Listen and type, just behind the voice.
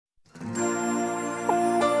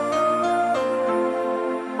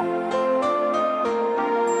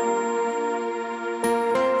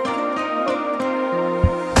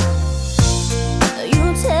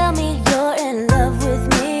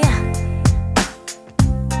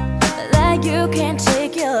You can't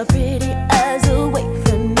take your pretty eyes away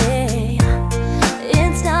from me.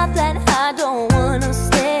 It's not that I don't wanna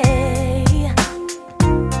stay,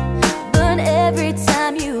 but every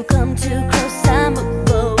time you come too close I move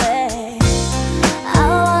away. I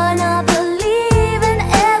wanna believe in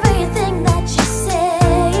everything that you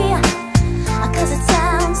say, 'cause it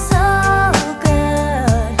sounds so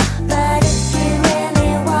good. But if you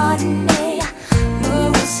really want me,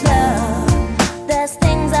 move slow. There's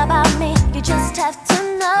things about me you just have to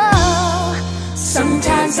know.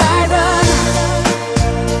 Sometimes I run